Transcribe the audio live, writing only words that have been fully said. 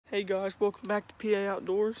Hey guys, welcome back to PA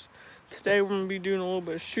Outdoors. Today we're going to be doing a little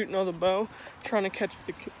bit of shooting on the bow, trying to catch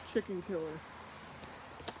the chicken killer.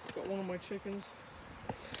 Got one of my chickens.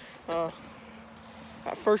 At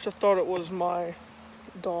first I thought it was my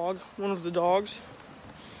dog, one of the dogs,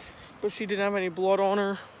 but she didn't have any blood on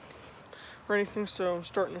her or anything, so I'm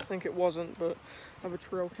starting to think it wasn't, but I have a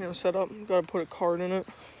trail cam set up. Got to put a card in it.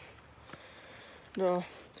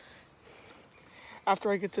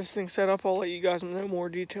 After I get this thing set up, I'll let you guys know more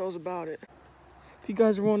details about it. If you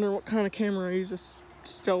guys are wondering what kind of camera I use, it's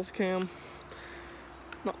stealth cam.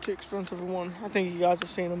 Not too expensive one. I think you guys have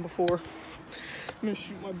seen them before. I'm gonna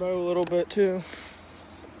shoot my bow a little bit too.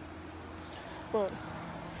 But,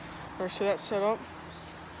 alright, so that's set up.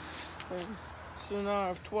 And so now I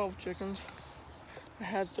have 12 chickens. I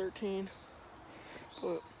had 13.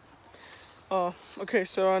 But, okay,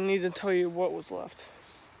 so I need to tell you what was left.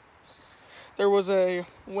 There was a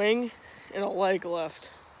wing and a leg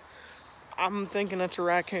left. I'm thinking that's a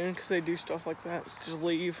raccoon because they do stuff like that. Just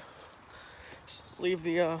leave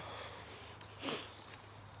the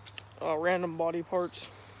random body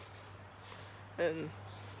parts. And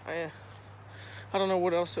I don't know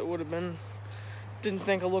what else it would have been. Didn't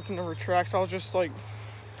think of looking over tracks. I was just like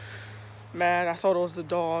mad. I thought it was the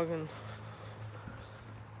dog,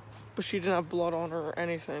 but she didn't have blood on her or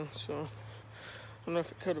anything. So I don't know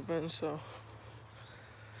if it could have been.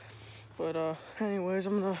 But anyways,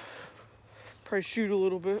 I'm gonna probably shoot a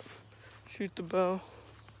little bit, shoot the bow.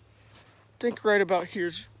 I think right about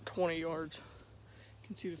here's 20 yards. You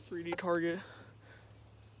can see the 3D target.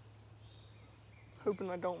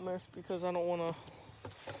 Hoping I don't miss because I don't want to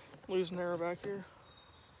lose an arrow back here.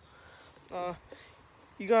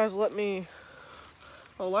 You guys let me.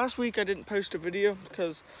 Last week I didn't post a video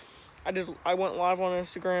because I went live on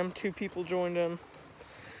Instagram. 2 people joined in.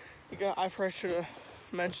 I probably should have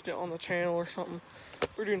mentioned it on the channel or something.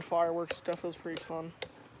 We're doing fireworks stuff. It was pretty fun.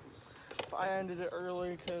 But I ended it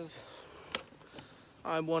early because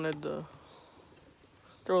I wanted to.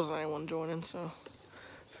 There wasn't anyone joining, so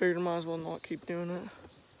I figured I might as well not keep doing it.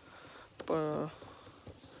 But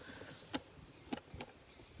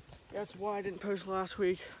that's why I didn't post last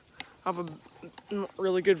week. I have a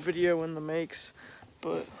really good video in the makes,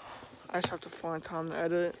 but I just have to find time to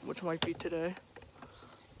edit it, which might be today.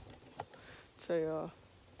 It's a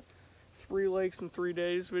 3 lakes in 3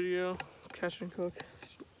 days video, catch and cook.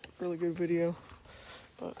 Really good video.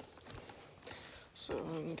 But so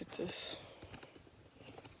I can get this.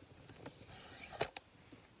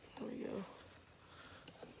 There we go.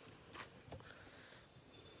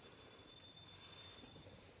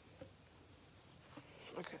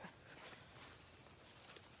 Okay.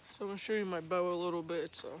 So I'm gonna show you my bow a little bit.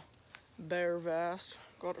 It's a Bear Vast.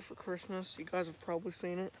 Got it for Christmas. You guys have probably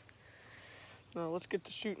seen it. Now let's get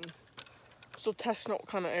to shooting. Still testing out what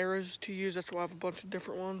kind of arrows to use. That's why I have a bunch of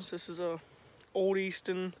different ones. This is a Old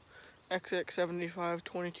Easton XX75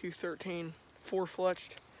 2213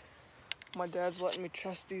 4-fletched. My dad's letting me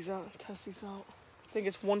test these out. I think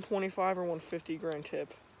it's 125 or 150 grain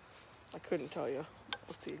tip. I couldn't tell you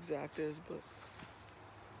what the exact is, but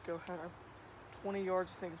go ahead. 20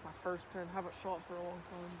 yards, I think is my first pin. Haven't shot for a long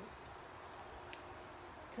time,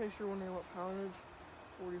 but in case you're wondering what poundage,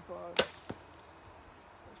 45. That's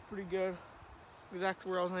pretty good.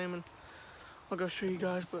 Exactly where I was aiming. I'll go show you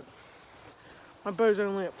guys, but my bow's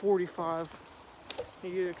only at 45.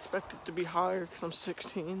 You'd expect it to be higher because I'm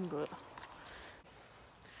 16, but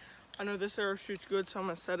I know this arrow shoots good, so I'm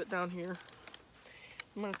gonna set it down here.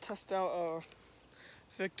 I'm gonna test out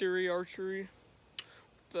Victory Archery,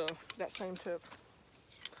 that same tip.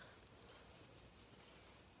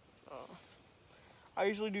 I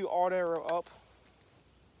usually do odd arrow up,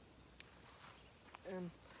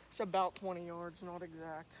 and it's about 20 yards, not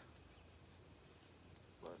exact.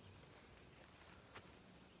 But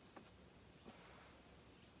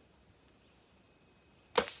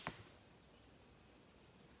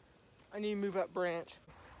I need to move that branch.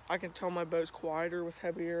 I can tell my bow's quieter with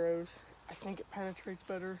heavy arrows. I think it penetrates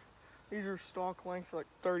better. These are stock length, like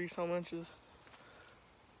 30 some inches.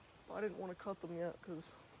 I didn't want to cut them yet because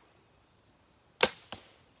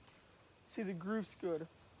see, the groove's good.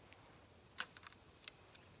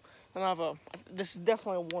 And I have this is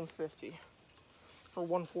definitely a 150 or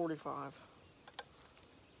 145.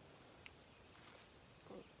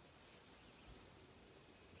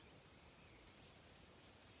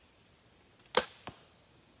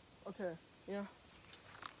 Okay, yeah.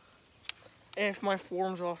 And if my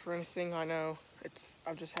form's off or anything, I know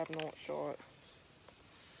I just haven't not shot.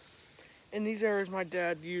 And these arrows my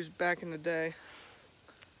dad used back in the day.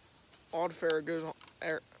 Odd feather goes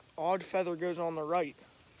on the right.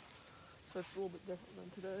 So it's a little bit different than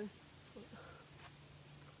today. But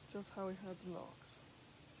just how he had the knocks.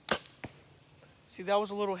 See, that was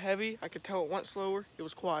a little heavy. I could tell it went slower. It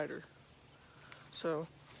was quieter. So,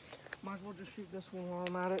 might as well just shoot this one while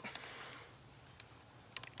I'm at it.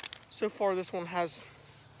 So far, this one has...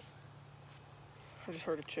 I just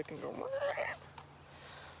heard a chicken go...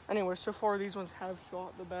 Anyway, so far, these ones have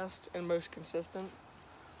shot the best and most consistent.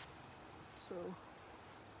 So...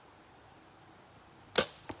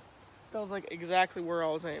 that was like exactly where I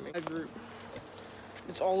was aiming. That group.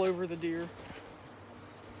 It's all over the deer.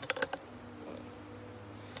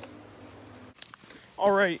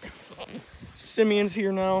 All right, Simeon's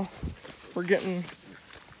here now. We're getting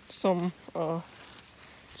some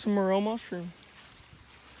morel mushroom.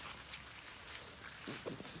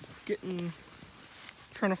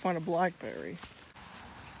 Trying to find a blackberry.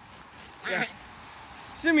 Yeah.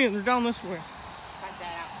 Simeon, they're down this way. Cut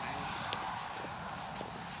that out, man.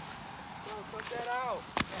 No, cut that out.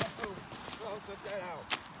 No, cut that out.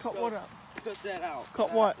 Cut what out? Cut that out.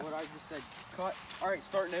 Cut what? What I just said. Cut. All right,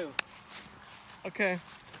 start new. Okay.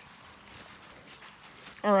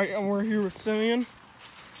 All right, and we're here with Simeon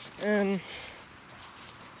and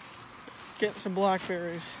getting some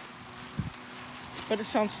blackberries. But it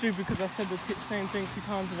sounds stupid because I said the same thing 2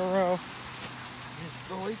 times in a row. Just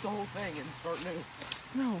delete the whole thing and start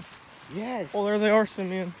new. No. Yes. Well, there they are,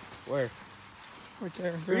 Simeon. Where? Right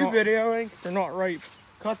there. Are you videoing? They're not ripe.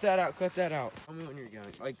 Cut that out. Cut that out. Tell me when you're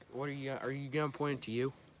going. Like, what are you going to point it to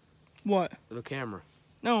you? What? The camera.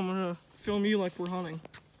 No, I'm gonna film you like we're hunting.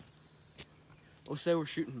 Let's say we're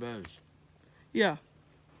shooting bows. Yeah.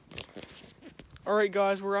 All right,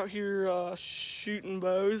 guys, we're out here shooting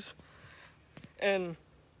bows, and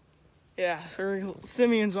yeah, so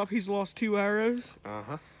Simeon's up. He's lost 2 arrows.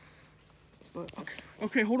 But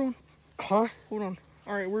okay, hold on. Huh? Hold on.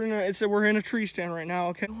 All right, we're in a tree stand right now.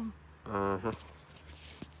 Okay. All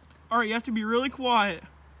right, you have to be really quiet.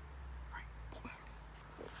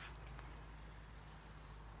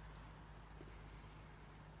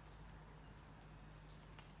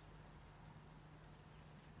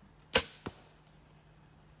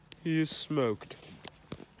 He is smoked.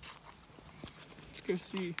 Let's go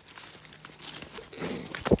see.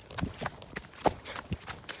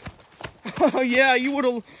 Oh yeah, you would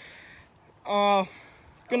have. Gonna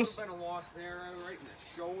been a lost arrow right in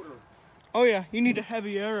the shoulder. Oh yeah, you need a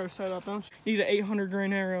heavy arrow set up, don't you? You need an 800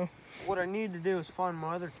 grain arrow. What I need to do is find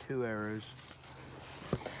my other 2 arrows.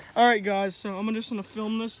 All right, guys. So I'm just gonna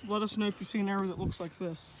film this. Let us know if you see an arrow that looks like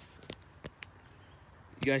this.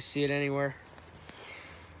 You guys see it anywhere?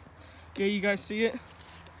 Yeah, you guys see it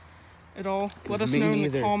at all? Let us know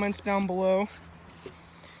in the comments down below.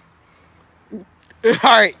 All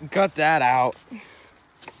right, cut that out.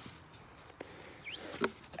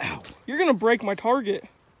 Ow. You're gonna break my target.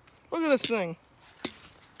 Look at this thing.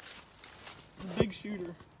 Big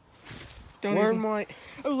shooter. Oh,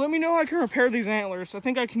 let me know how I can repair these antlers. I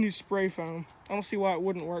think I can use spray foam. I don't see why it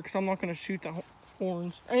wouldn't work, because I'm not gonna shoot the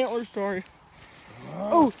horns. Antlers, sorry.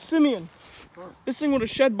 Oh, Simeon. This thing would have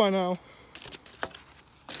shed by now.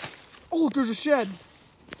 Oh, look, there's a shed.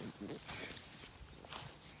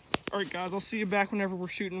 All right, guys, I'll see you back whenever we're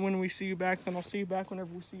shooting. When we see you back, then I'll see you back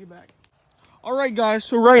whenever we see you back. All right, guys,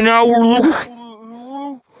 so right now we're looking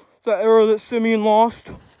for the arrow that Simeon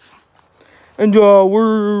lost. And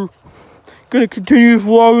we're going to continue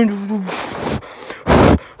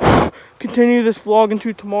this vlog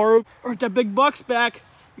into tomorrow. All right, that big buck's back.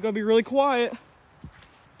 You got to be really quiet.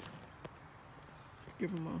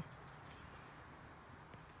 Give him a...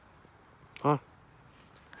 Huh?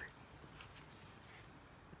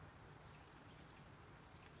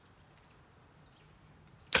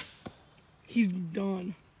 He's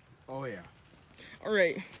done. Oh, yeah. All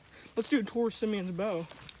right, let's do a tour of Simeon's bow.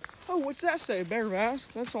 Oh, what's that say? Bear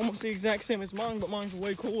vast? That's almost the exact same as mine, but mine's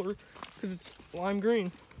way cooler because it's lime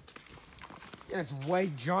green. Yeah, it's way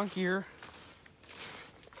junkier.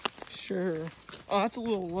 Sure. Oh, that's a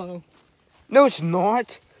little low. No, it's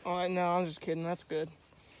not. Oh, no, I'm just kidding. That's good.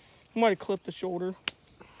 I might have clipped the shoulder.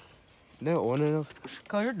 No, it wasn't enough.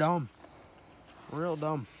 Cause you're dumb. Real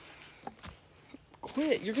dumb.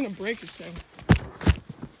 Quit. You're going to break this thing.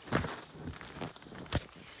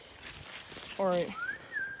 All right.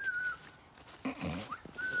 All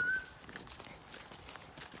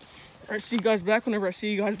right, see you guys back whenever I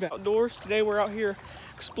see you guys back. Outdoors. Today we're out here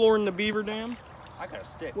exploring the beaver dam. I got a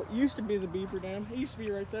stick. What used to be the beaver dam. It used to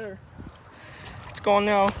be right there. It's gone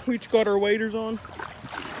now. We each got our waders on.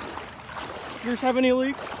 Yours have any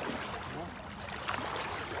leaks?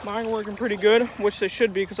 Mine are working pretty good, which they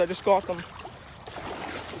should be because I just got them.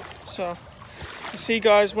 So, I'll see you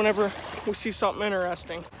guys whenever we see something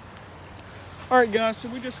interesting. All right, guys, so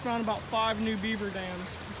we just found about 5 new beaver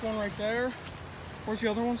dams. There's one right there. Where's the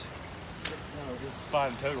other ones? No, just 5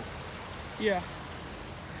 in total. Yeah.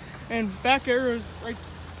 And back there is, right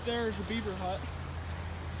there is a beaver hut.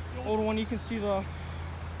 The old one, you can see the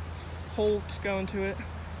holes going to it.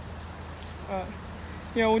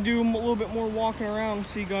 Yeah, we'll do a little bit more walking around and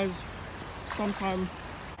see you guys sometime.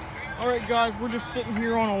 All right, guys, we're just sitting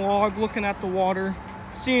here on a log looking at the water,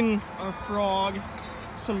 seeing a frog,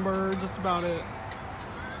 some birds, that's about it.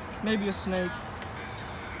 Maybe a snake.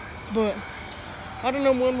 But I don't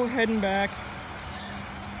know when we're heading back.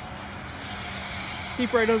 He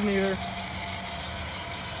probably doesn't either.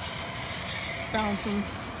 Found some.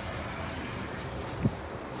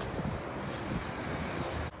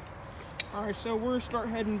 Alright, so we're gonna start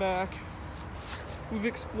heading back. We've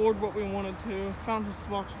explored what we wanted to. Found some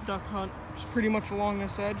spots to duck hunt, just pretty much along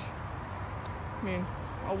this edge. I mean,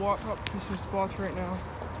 I'll walk up to some spots right now.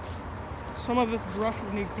 Some of this brush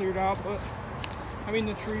would need cleared out, but I mean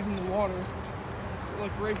the trees in the water.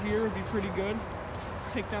 Like right here would be pretty good.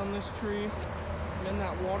 Take down this tree, and then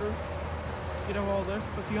that water, get out all this,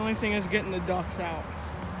 but the only thing is getting the ducks out.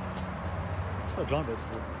 Oh, John does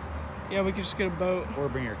for. Yeah, we could just get a boat. Or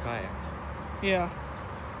bring your kayak. Yeah.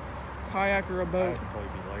 Kayak or a boat. Kayak would probably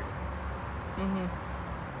be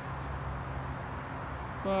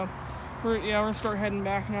lighter. We're gonna start heading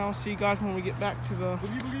back now. See you guys when we get back to the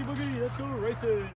Boogie, boogie, boogie, let's go racing.